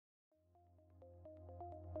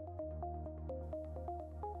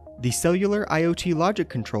The Cellular IoT Logic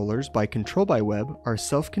Controllers by ControlByWeb are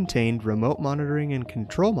self-contained remote monitoring and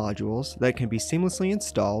control modules that can be seamlessly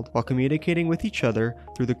installed while communicating with each other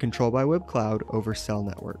through the ControlByWeb cloud over cell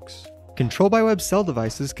networks. ControlByWeb cell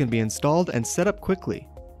devices can be installed and set up quickly.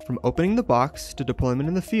 From opening the box to deployment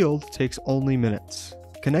in the field takes only minutes.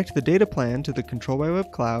 Connect the data plan to the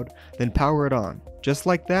ControlByWeb cloud, then power it on. Just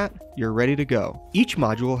like that, you're ready to go. Each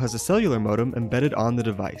module has a cellular modem embedded on the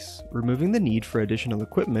device, removing the need for additional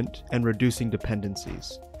equipment and reducing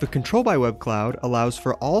dependencies. The ControlByWeb cloud allows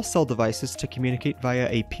for all cell devices to communicate via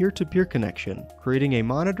a peer-to-peer connection, creating a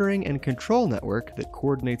monitoring and control network that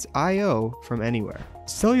coordinates I/O from anywhere.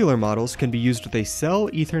 Cellular models can be used with a cell,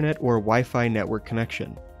 Ethernet, or Wi-Fi network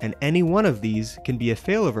connection, and any one of these can be a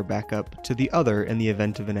failover backup to the other in the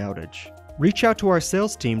event of an outage. Reach out to our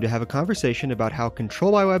sales team to have a conversation about how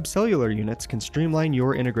ControlByWeb cellular units can streamline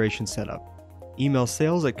your integration setup. Email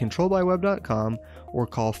sales@controlbyweb.com or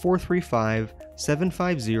call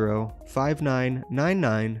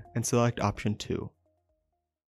 435-750-5999 and select option 2.